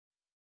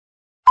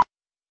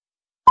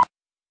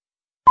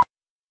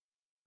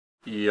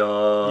Hi, we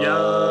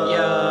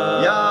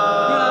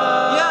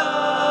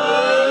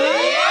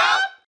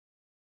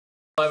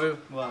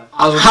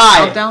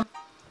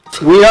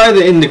are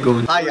the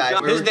Indigoons. Hi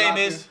guys. His name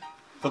is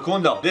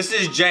Facundo. This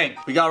is Jank.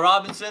 We got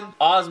Robinson,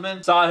 Osman,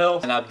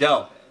 Sahil, and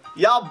Abdel.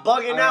 Y'all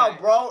bugging out,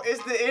 bro.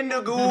 It's the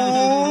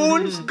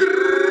Indigoons.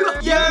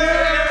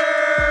 Yeah!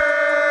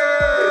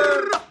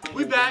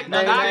 We back.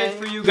 Nice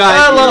for you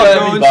guys. Hello,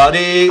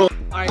 everybody.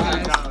 Alright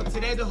guys,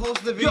 today the host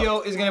of the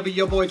video is gonna be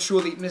your boy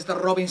truly, Mr.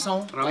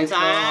 Robinson.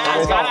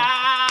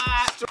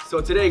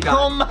 So today, guys.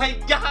 Oh my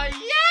god,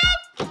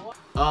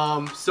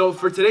 yeah! So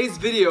for today's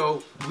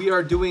video, we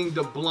are doing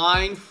the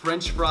blind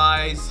French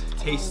fries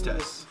taste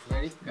test.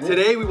 Ready?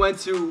 Today we went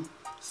to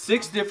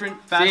 6 different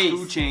fast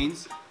food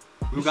chains.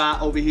 We got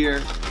over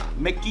here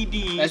Mickey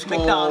D's,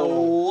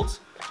 McDonald's.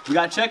 We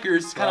got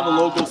Checkers, kind of a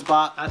local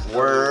spot.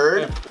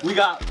 Word. We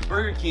got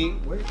Burger King.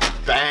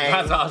 Bang.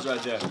 That's us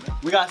right there.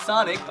 We got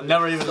Sonic. I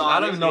don't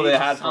even know they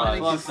had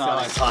fries.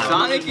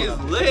 Sonic is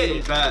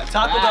lit.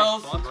 Taco Bell.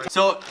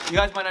 So you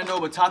guys might not know,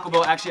 but Taco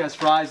Bell actually has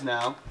fries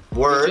now.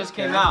 Word. Just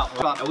came out.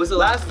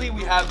 Lastly,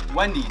 we have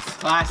Wendy's.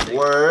 Classic.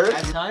 Word.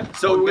 At time?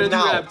 So we're gonna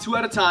Now. have 2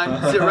 at a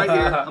time. Sit right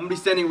here. I'm gonna be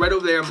standing right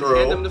over there. I'm gonna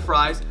hand them the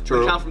fries. We're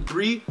gonna count from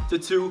 3 to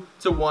 2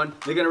 to 1.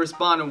 They're gonna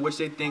respond on which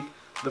they think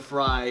the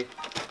fry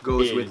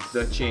goes with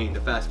the chain,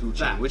 the fast food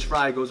chain. Which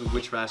fry goes with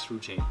which fast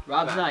food chain?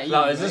 Rob's not eating.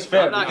 No, is this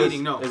fair? I'm not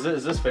eating, no. Is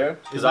this fair?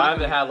 Because I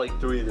haven't had like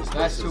 3 of this.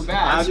 That's too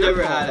bad. I've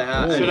never had a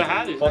half. Should have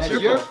had it. That's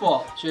your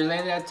fault. Should've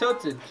landed at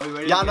tilted.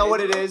 Y'all know what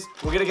it is.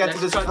 We're gonna get to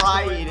this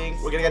fry eating.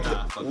 We're gonna get to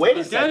the. Wait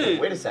a second.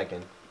 Wait a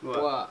second.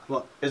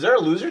 What? Is there a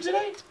loser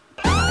today?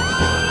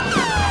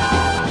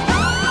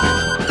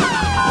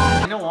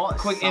 You know what?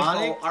 Quick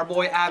info. Our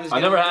boy Ab is.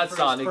 I never had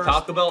Sonic.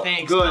 Taco Bell.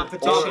 Thanks. Good.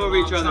 Talk over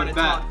each other.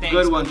 Bad.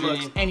 Good one,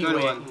 James. Anyway.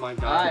 Good one. My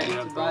God.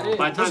 That's about it.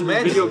 By the time the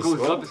video goes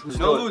up,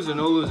 no loser,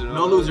 no loser.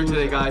 No loser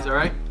today, guys,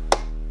 alright?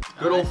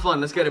 Good old fun.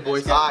 Let's get it,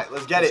 boys. Alright,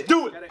 let's get it.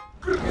 Do it.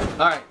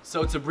 Alright,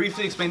 so to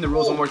briefly explain the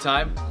rules one more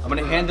time, I'm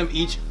gonna hand them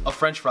each a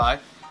French fry.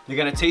 They're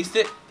gonna taste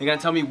it. They're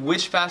gonna tell me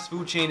which fast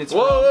food chain it's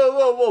from.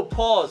 Whoa.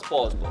 Pause.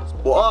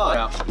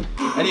 What?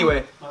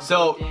 Anyway,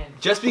 so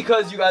just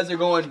because you guys are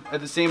going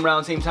at the same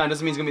round, same time,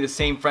 doesn't mean it's gonna be the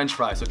same French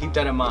fry. So keep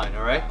that in mind,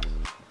 alright?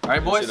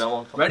 Alright, boys?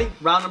 Ready?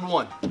 Round number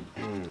 1.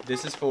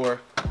 This is for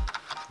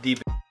D.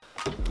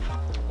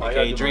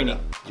 Okay, Drini.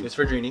 This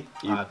for Drini.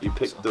 You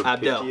picked the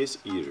Abdel. pickiest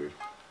eater.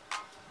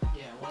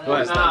 Go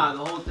ahead. Nah,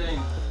 the whole thing.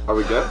 Are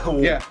we good?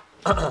 Yeah.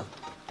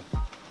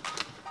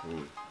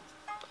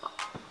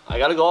 I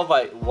gotta go off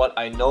by what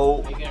I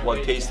know what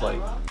it tastes like.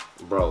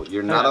 Bro,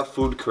 you're not a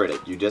food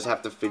critic. You just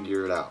have to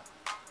figure it out.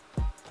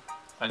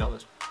 I know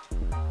this.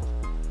 Do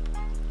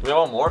we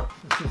want more?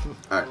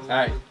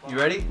 Alright, you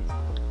ready?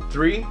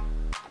 3,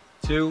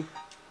 2,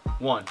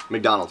 1.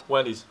 McDonald's.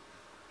 Wendy's.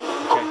 You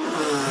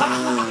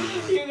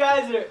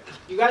guys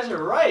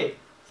are right.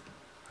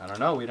 I don't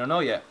know. We don't know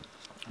yet.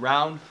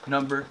 Round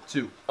number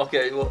 2.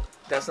 Okay, well,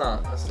 that's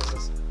no,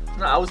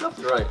 I was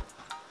definitely right.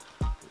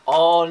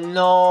 Oh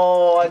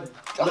no!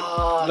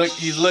 Look,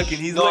 he's looking.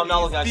 He's no, looking. I'm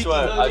not looking. I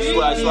swear. My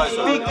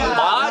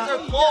eyes are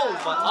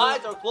closed. My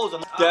eyes are closed.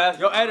 I'm deaf.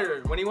 Yo,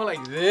 editor, when he went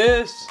like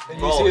this, and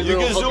Bro, you see you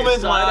can zoom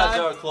in. My eyes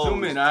are closed.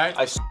 Zoom in, alright?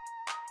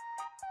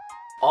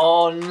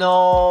 Oh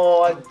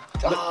no!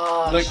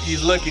 Look,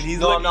 he's looking. He's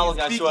no, looking. I'm not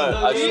looking. I swear.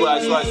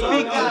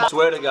 I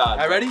swear to God.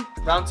 Alright, ready?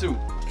 Round 2.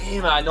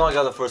 Damn, I know I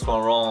got the first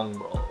one wrong,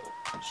 bro.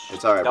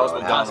 It's alright, That bro. was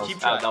It happens.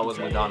 McDonald's. That was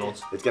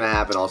McDonald's. It's gonna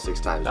happen all 6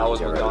 times. That was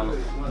Get ready.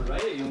 McDonald's.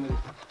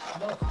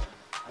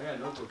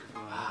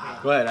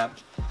 Go ahead, Ab.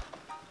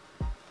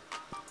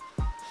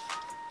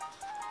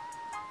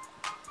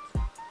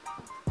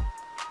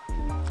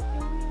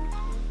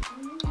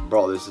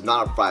 Bro, this is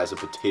not a fry. It's a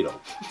potato.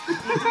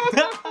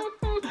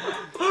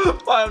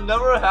 I've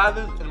never had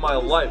this in my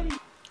life.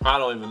 I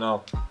don't even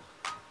know.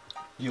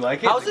 You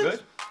like it? How's Is it it?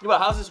 good? Yeah, but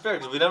how's this fair?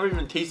 Because we never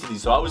even tasted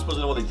these, so how are we supposed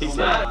to know what they taste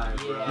like?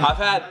 I've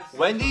had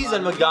Wendy's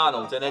and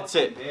McDonald's, and that's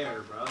it.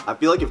 I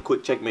feel like if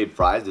Quick Check made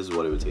fries, this is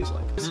what it would taste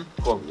like.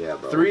 Cool. Yeah,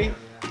 bro. 3,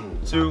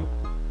 2,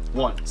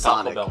 1.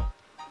 Sonic. Taco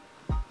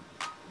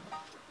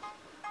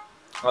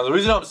Bell. The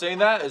reason I'm saying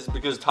that is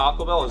because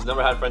Taco Bell has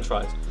never had French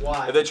fries.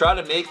 Why? If they try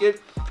to make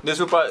it, this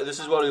is what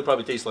it would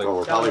probably taste like. Bro,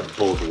 we're probably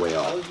both way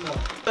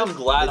off. I'm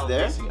glad Is I'm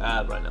there? tasting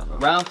Ab right now.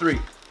 Round 3.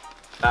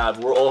 Ab,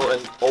 we're all in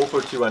 0 for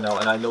 2 right now,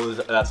 and I know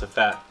that's a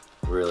fact.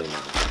 Really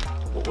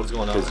not. What's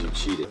going on? Because you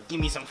cheated. Give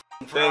me some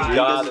Thank Genie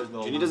God doesn't, there's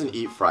no. Genie doesn't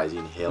eat fries, he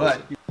inhales What?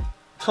 it.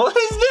 What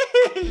is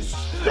this?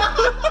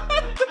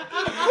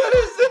 What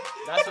is this?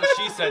 That's what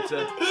she said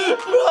to.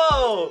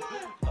 Bro!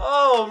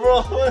 Oh,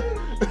 bro.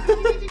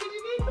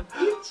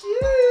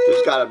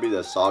 This gotta be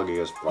the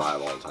soggiest fry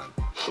of all time.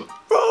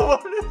 Bro,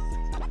 what is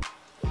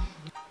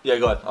Yeah,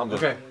 go ahead. I'm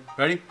good. Okay,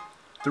 ready?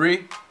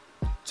 3,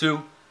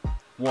 2,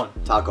 1.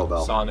 Taco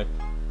Bell. Sonic.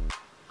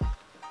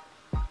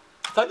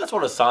 I feel like that's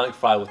what a Sonic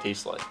fry would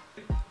taste like.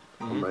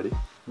 I'm ready.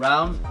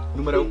 Round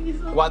numero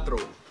 4.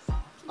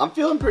 I'm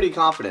feeling pretty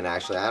confident,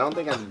 actually. I don't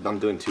think I'm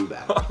doing too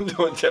bad. I'm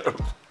doing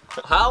terrible.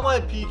 How am I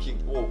peeking?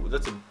 Whoa,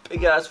 that's a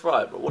big ass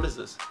fry, bro. What is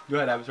this? Go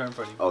ahead, I was right in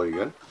front of you. Oh, you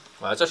good?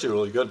 Wow, that's actually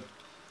really good.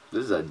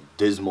 This is a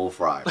dismal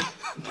fry.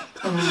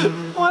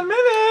 1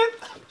 minute.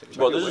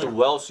 Bro, this is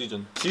well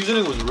seasoned.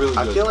 Seasoning was really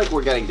good. I feel like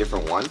we're getting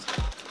different ones,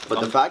 but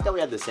the fact that we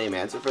had the same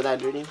answer for that,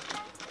 Judy,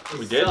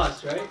 we did?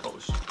 Sauce, right? Oh,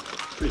 shit.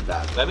 pretty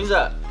bad. That means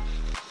that.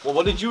 Well,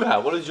 what did you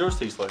have? What did yours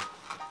taste like?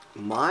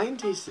 Mine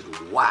tasted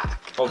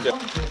whack. Okay.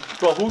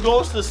 Bro, who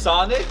goes to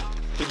Sonic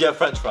to get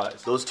French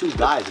fries? Those two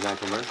guys in that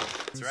commercial.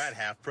 That's right,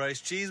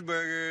 half-price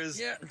cheeseburgers.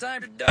 Yeah,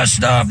 time to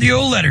dust off the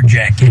old leather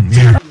jacket.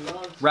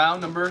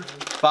 Round number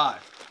 5.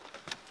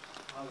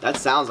 That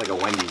sounds like a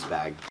Wendy's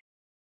bag.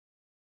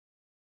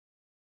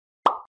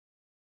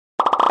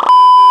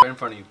 Right in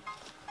front of you.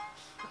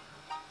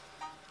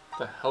 What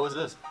the hell is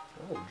this?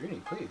 Oh,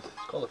 Judy, please.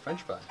 It's called a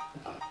French fry.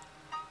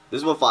 This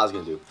is what Fla's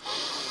gonna do.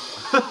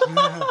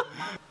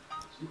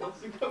 She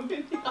wants to come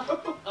in.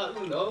 I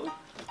don't know.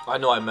 I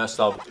know I messed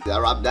up.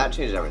 That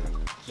changed everything.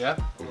 Yeah?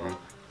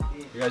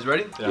 You guys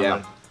ready?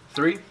 Yeah.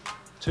 3,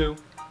 2,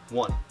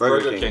 1.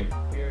 Burger King.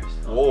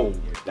 Whoa,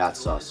 That's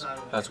sus.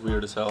 that's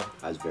weird as hell.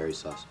 That's very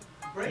sus.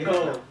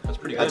 That's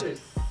pretty good.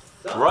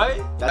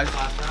 Right? That's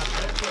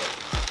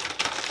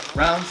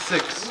Round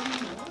 6.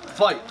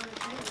 Fight.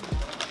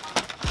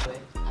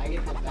 I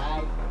get the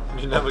bag.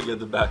 You never get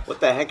the back. what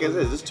the heck is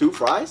this? Is this 2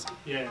 fries?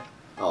 Yeah.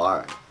 Oh,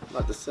 alright. I'm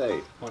about to say,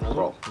 One other?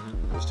 bro,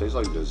 this tastes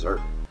like dessert.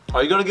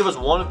 Are you gonna give us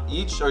one of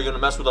each, or are you gonna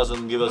mess with us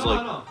and give us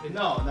like?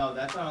 No,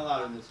 that's not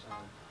allowed in this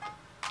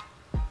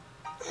one.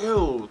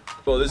 Ew.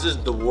 Bro, this is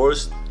the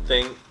worst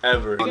thing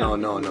ever. Oh,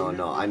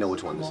 no. I know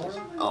which one this is.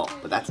 Oh,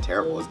 but that's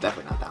terrible. It's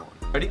definitely not that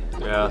one. Ready?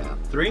 Yeah.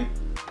 3,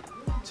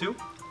 2,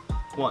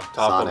 1. Taco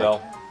Sonic.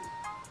 Bell.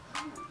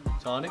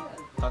 Sonic.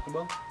 Taco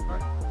Bell.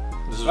 Alright.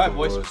 This is Alright, the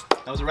boys. worst.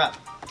 That was a wrap.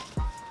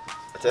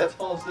 That's it?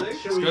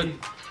 It's good.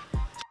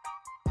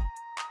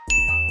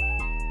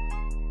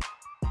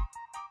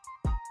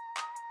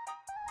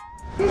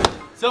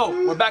 So,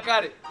 we're back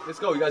at it. Let's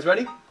go. You guys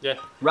ready? Yeah.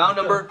 Round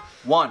number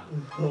 1.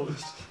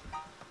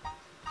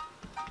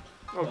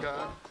 Oh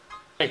god.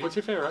 Hey, what's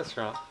your favorite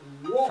restaurant?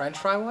 French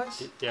fry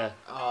wise? Yeah.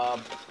 I'd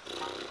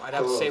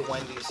have to say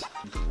Wendy's.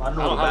 I don't I don't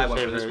the bad have a one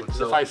for this favorite. one,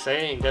 so- If I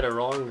say and get it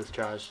wrong, it's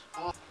trash.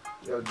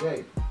 Yo,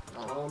 Jake.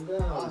 Calm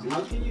down.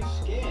 How can you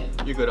scan?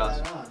 You're good,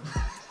 Oz.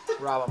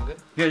 Rob, I'm good.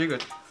 Yeah, you're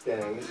good.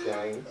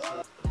 Gang.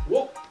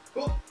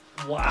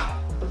 Wow.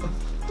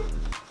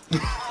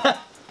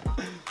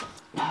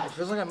 It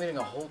feels like I'm eating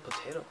a whole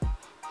potato.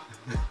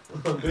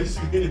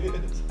 Basically.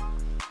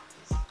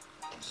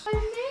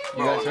 You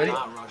guys ready?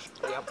 Not Russian.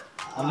 Yep.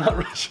 I'm not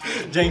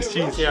rushing. James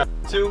cheese. Yeah.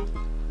 2,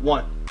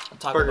 1.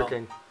 Taco Burger Bell.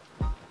 King.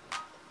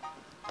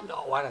 No,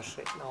 why did I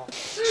say no?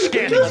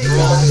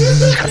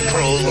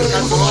 Control,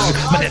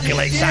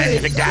 manipulate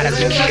scientific data,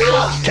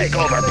 take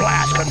over,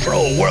 blast,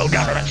 control world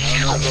government,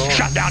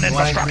 shut down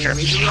infrastructure,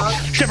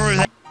 shivers.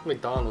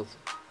 McDonald's.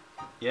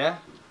 Yeah?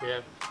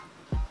 Yeah.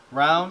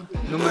 Round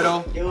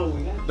numero 2.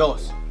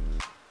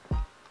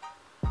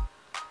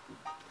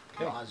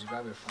 Okay. Oz, you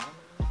grab your phone.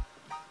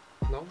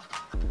 No?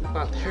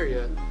 Not there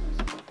yet.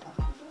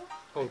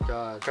 Oh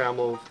god. Okay, I'll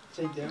move.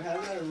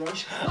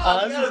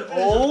 Oz is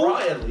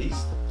old. at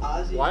least.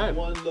 Why?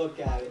 One look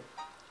at it.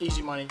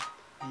 Easy money.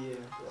 Yeah.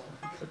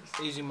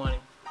 Easy money.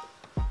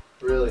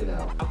 Really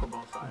now? Taco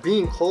Bell fries.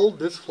 Being cold,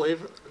 this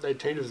flavor, it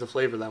changes the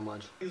flavor that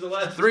much. He's the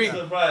last 3,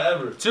 fry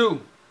ever.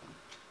 2,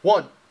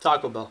 1.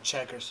 Taco Bell.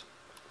 Checkers.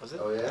 Was it?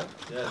 Oh, yeah?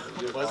 Yeah.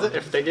 Was it?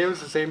 If they gave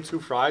us the same 2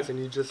 fries and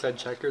you just said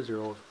checkers, you're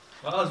over.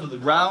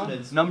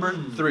 Round number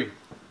 3.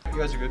 You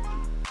guys are good.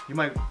 You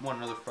might want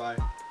another fry.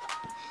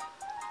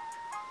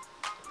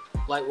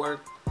 Light work.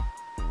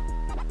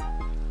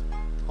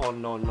 Oh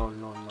no.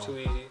 Too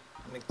easy.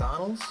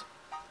 McDonald's?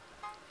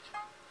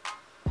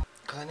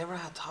 Cause I never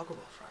had Taco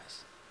Bell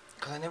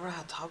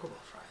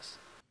fries.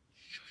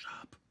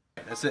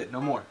 That's it. No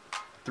more.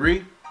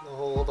 3, No,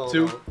 hold on.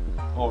 2.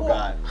 Oh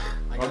god.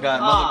 Oh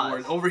god.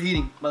 Motherboard.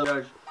 Overheating.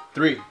 Motherboard.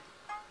 3,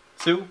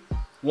 2,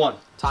 1.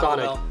 Taco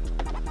Sonic. Bell.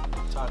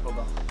 Taco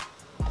Bell.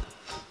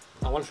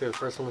 I want to say the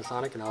first one was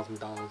Sonic and now it's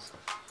McDonald's.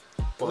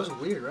 That was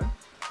weird, right?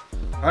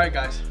 All right,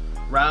 guys.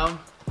 Round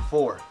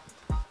 4. 1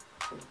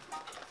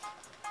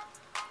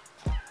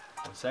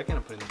 second.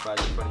 I'm putting the fries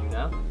in front of you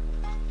now.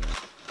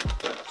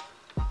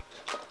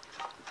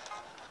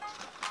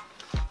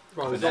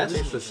 Bro, these all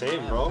taste the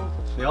same, bro.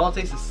 They all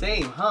taste the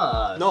same,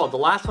 huh? No, the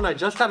last one I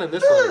just had in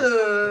this one.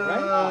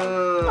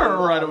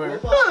 Right away.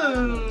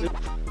 I'll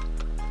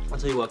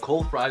tell you what.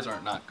 Cold fries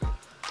aren't not good.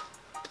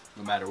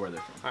 No matter where they're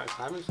from. Alright, so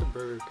I haven't said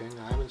Burger King,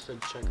 I haven't said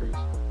Checkers,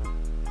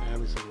 I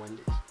haven't said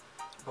Wendy's.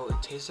 Bro, it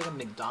tastes like a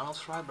McDonald's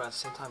fry, but at the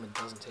same time, it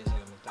doesn't taste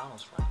like a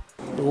McDonald's fry.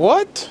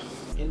 What?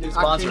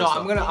 Actually, no.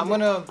 I'm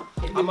gonna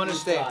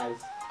stay. Fries.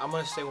 I'm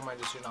gonna stay with my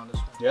decision on this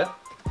one. Yeah?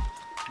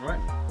 All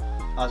right.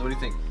 Oz, what do you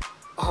think?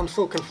 I'm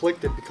so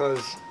conflicted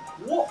because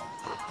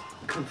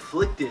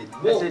Conflicted.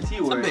 SAT word. That's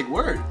a big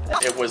word.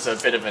 It was a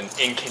bit of an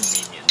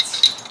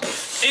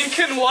inconvenience.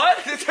 Incan what?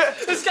 This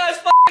guy's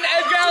f***ing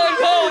Edgar Allan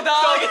Poe,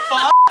 dog.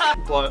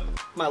 but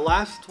my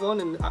last one,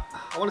 and I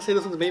want to say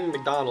this one's maybe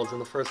McDonald's and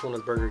the first one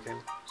was Burger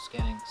King.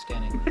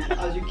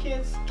 You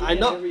can't scan I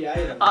know. every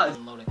item.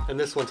 Downloading. And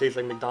this one tastes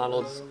like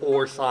McDonald's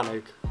or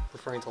Sonic,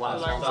 referring to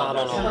last round. So I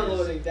don't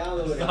know.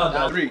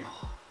 Downloading. 3,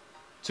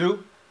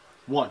 2,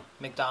 1.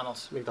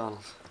 McDonald's.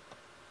 McDonald's.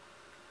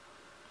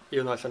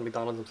 Even though I said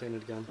McDonald's, I'm saying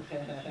it again.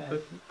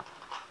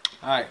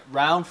 Alright,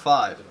 round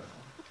 5.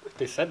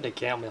 They said they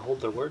can't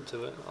hold their word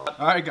to it. Oh.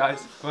 Alright,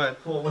 guys, go ahead.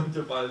 Well, when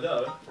to find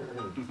out.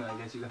 I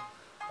guess you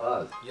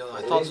go. Yo,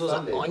 I thought this was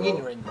an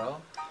onion ring,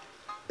 bro.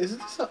 Isn't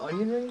this an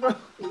onion ring, bro?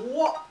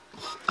 What?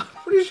 I'm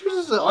pretty sure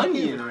this is an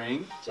Onion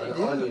ring? An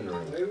onion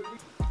ring.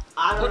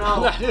 I don't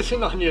know. That is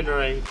an onion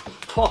ring.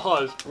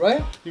 Pause.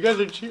 Right? You guys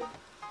are cheating.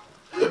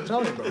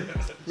 Tell me, bro.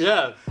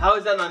 Yeah. How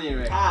is that an onion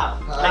ring?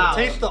 I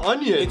taste the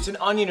onion. It's an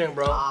onion ring,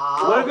 bro.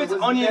 What if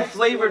it's onion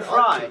flavored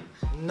fry?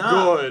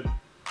 Nah. Good.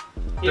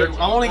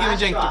 I'm only giving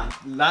Jake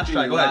last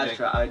try. Go ahead,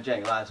 Jake.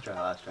 Jake, last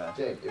try.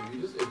 Jake,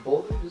 if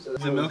both of you just...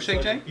 Is it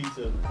milkshake, Jake?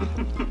 Pizza.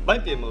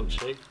 Might be a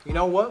milkshake. You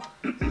know what?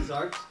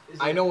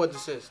 I know what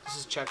this is. This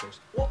is Checkers.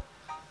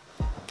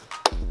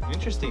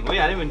 Interesting. Wait,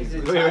 I didn't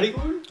even. Wait, ready?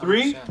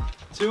 3,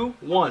 2,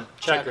 1.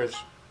 Checkers.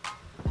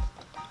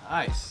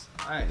 Nice.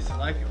 Nice. I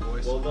like it,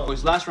 boys. Well done.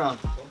 Boys, last round.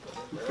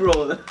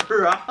 Bro, the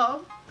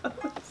round.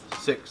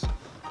 6.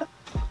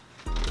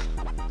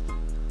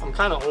 I'm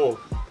kind of old.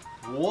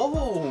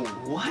 Whoa.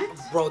 What?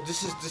 Bro,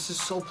 this is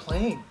so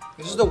plain.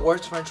 This is the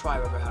worst French fry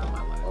I've ever had in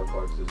my life. Our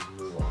parts just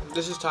move on.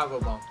 This is Taco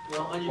Bell.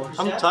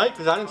 I'm tight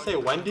because I didn't say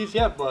Wendy's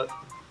yet, but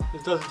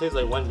this doesn't taste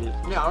like Wendy's.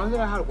 Yeah, I don't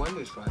think I had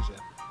Wendy's fries yet.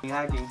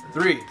 Hacking.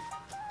 3,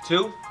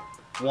 2,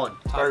 1.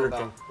 Taco Burger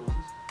Bell. King.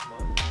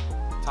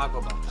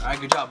 Taco Bell. All right,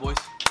 good job, boys.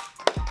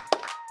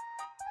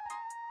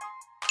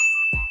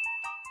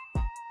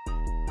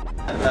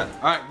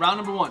 All right, round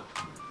number 1.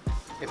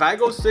 If I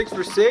go 6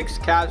 for 6,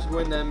 Cavs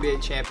win the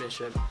NBA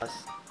championship.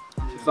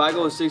 If I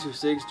go 6 for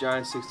 6,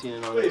 Giants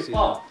 16-0 next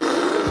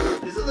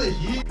season. Isn't the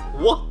Heat?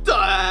 What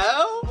the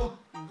hell?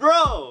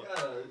 Bro!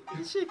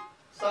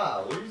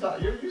 Stop. What are you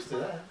talking? You're used to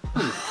that.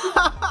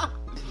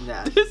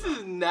 Nasty. This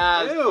is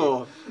nasty.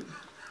 Ew.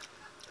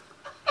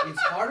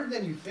 It's harder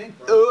than you think,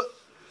 bro.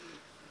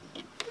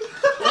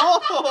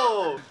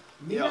 Oh!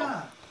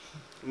 Mira.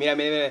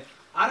 Mira.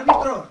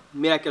 Árbitro.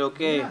 Mira que lo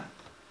que. Mira.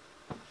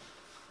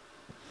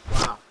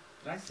 Wow.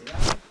 Did I say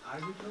that?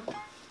 Árbitro?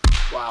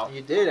 Wow.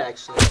 You did,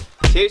 actually.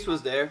 Taste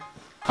was there.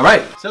 All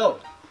right, so,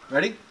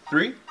 ready?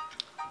 3,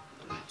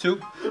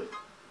 2,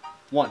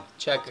 1.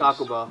 Checkers.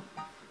 Taco Bell.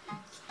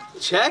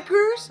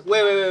 Checkers?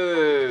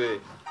 Wait.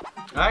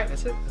 All right,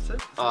 that's it.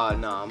 No,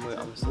 I'm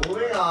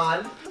Moving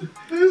on.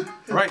 All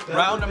right,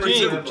 round number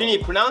 2. Genie,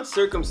 pronounce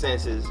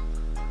circumstances.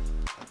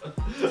 I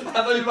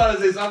thought you were about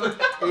to say something.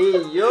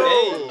 Hey, yo.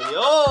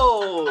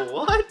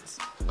 What?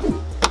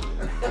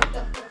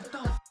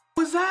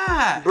 What was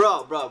that?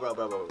 Bro. Bro,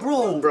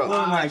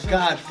 oh my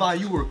God, Fi,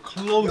 you were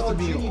close to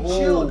being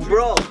old.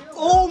 Bro.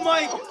 Oh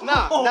my.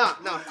 Nah,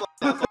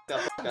 fuck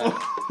that.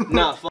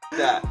 Nah, fuck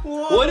that.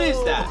 What is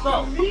that?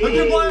 Put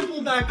your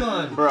blindfold back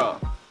on.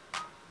 Bro.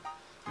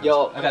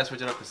 Yo. I gotta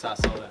switch it up to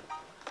sauce all that.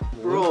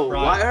 Bro,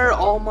 why are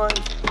all mine?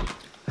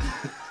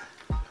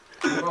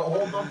 Bro,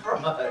 hold the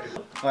fries.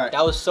 Alright.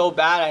 That was so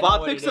bad. I know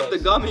Bob what picks it up the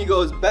is. gum, he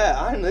goes, bet.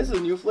 This is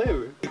a new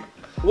flavor.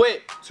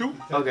 Wait. 2.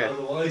 Okay.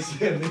 Otherwise,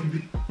 yeah,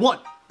 maybe. 1.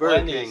 Burger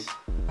King. Wendy's.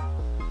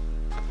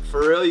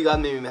 For real, you got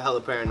me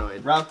hella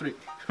paranoid. Round 3.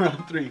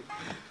 Round 3.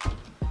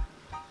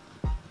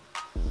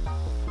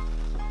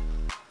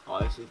 Oh,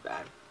 this is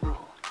bad. Bro.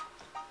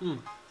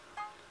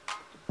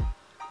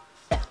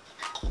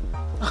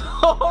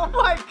 Oh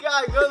my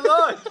God, good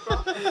luck.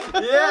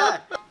 Yeah.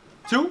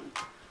 2,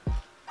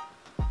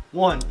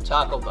 1.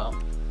 Taco Bell.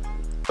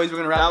 Boys, we're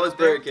gonna wrap That it was up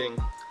there. Burger King.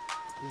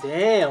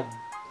 Damn.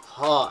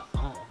 Hot.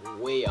 Oh,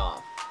 way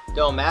off.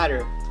 Don't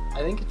matter. I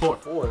think it's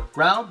 4.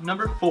 Round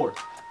number 4.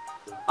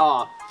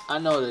 Oh, I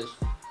know this.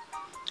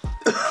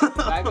 Did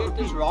I get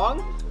this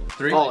wrong?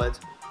 3, Oh, it's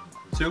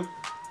 2,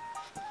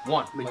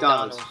 1.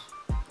 McDonald's.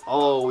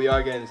 Oh, we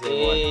are getting the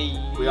same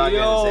one. We are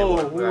getting the same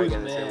one. We are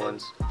getting the same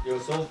ones. Yo,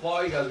 so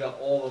far you guys got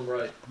all of them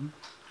right.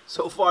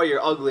 So far,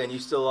 you're ugly and you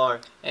still are.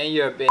 And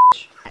you're a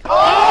bitch.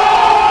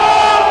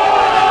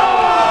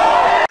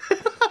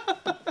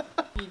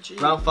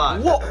 Round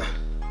 5. Whoa.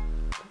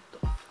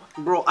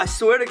 Bro, I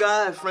swear to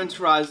God, that French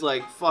fries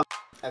like fuck.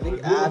 I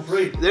think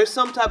There's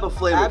some type of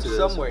flavor Ab's to this.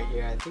 somewhere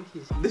here. I think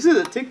he's. This is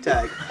a Tic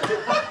Tac.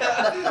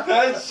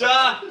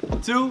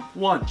 Headshot. 2,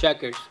 1.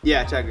 Checkers.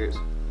 Yeah, Checkers.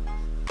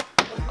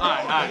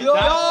 Alright. Yo!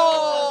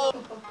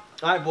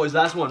 Alright, boys,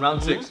 last one.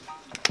 Round 6.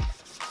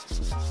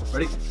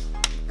 Ready?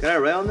 Can I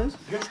write on this?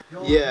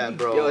 Yeah,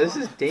 bro. Yo, this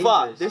is dangerous.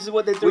 Fuck, this is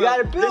what they threw We out.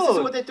 gotta build. This is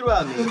what they threw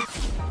at me.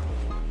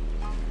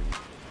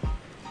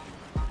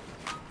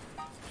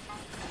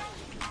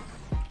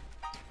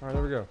 Alright,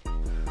 there we go.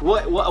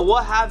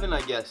 What haven't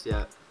I guessed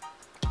yet?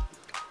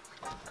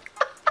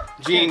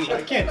 Genie.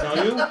 I can't tell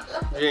you.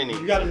 Genie.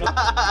 You gotta know.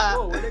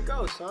 Whoa, where'd it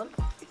go, son?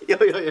 Yo.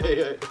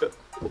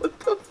 What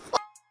the fuck?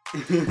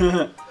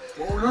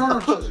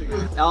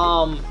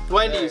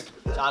 Wendy's.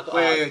 Taco.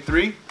 Wait.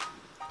 3,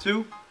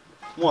 2,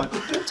 1.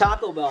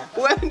 Taco Bell.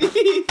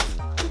 Wendy's.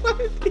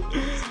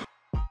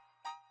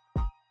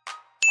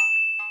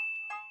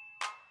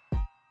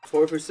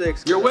 4 for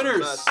 6. Your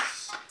winners.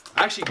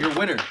 Actually, your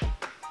winner.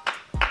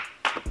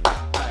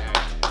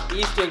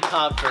 Eastern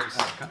Conference.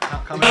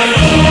 Come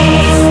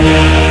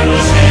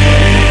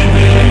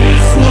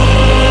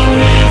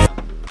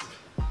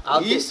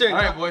Eastern. All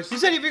right, boys. You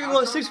said if you're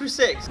going 6 for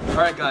 6. All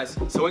right, guys.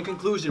 So in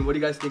conclusion, what do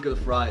you guys think of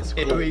the fries?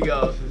 Here we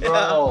go.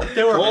 Bro,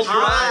 They were cold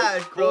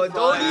fries, bro.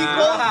 Don't eat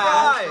cold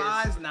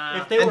fries.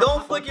 Nah. And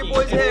don't flick your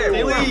boy's hair.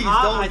 Please,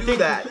 don't do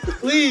that.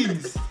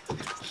 Please.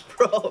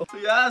 Bro.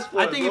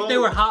 I think if they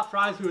were hot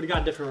fries, we would have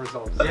got different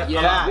results.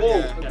 Yeah. Whoa.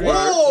 It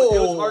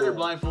was harder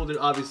blindfolded,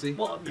 obviously.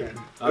 Well, yeah.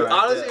 All right.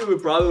 Honestly, we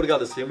probably would have got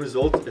the same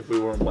result if we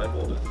weren't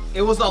blindfolded.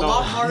 It was a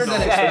lot harder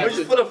than We expected.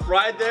 just put a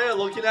fry there,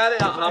 looking at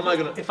it. How am I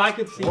gonna? If I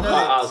could see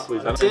that.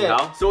 Please.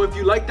 How? So if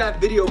you like that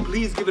video,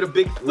 please give it a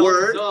big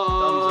Word.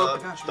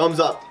 thumbs up. Thumbs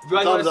up. If you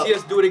guys want to see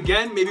us do it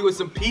again, maybe with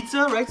some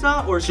pizza, right,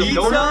 Sa? Or some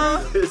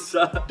donuts?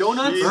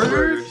 Donuts?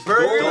 Burgers?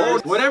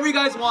 Burgers. Whatever you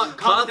guys want,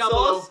 comment down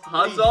below.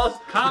 Hot sauce.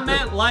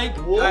 Comment, like,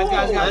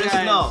 Guys, Let us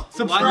know.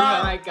 subscribe.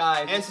 Alright,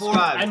 guys. And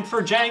subscribe. And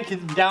for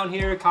Jank down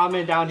here,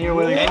 comment down here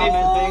with a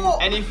comment thing.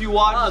 And if you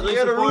watch, they you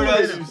gotta support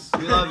ruin us.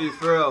 We love you,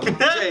 for real.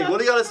 Jay, what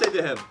do you gotta say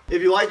to him?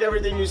 If you liked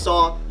everything you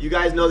saw, you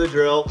guys know the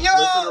drill.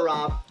 Listen to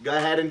Rob. Go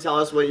ahead and tell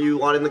us what you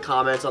want in the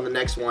comments on the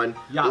next one.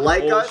 Yeah,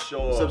 like for us,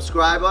 sure.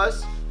 subscribe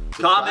us.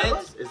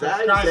 Comment. Is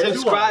that how you say it?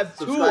 Subscribe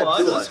to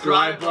us.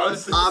 Subscribe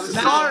us. I'm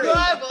sorry.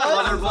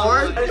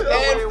 Motherboard.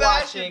 And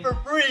fashion for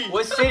free.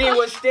 What city,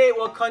 what state,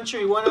 what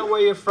country, where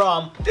you're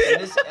from.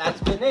 And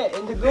that's been it.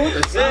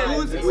 Indigoons.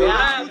 That's it. We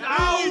out.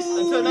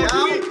 Until next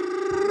week.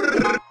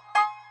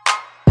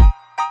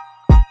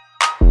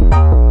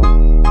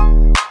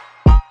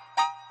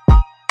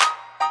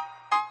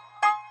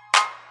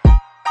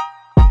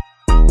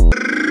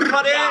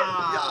 Cut it.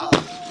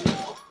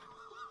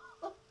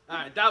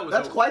 Alright, that was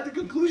That's quite the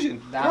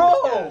conclusion.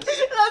 Bro.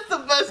 That's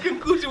the best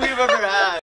conclusion we've ever had.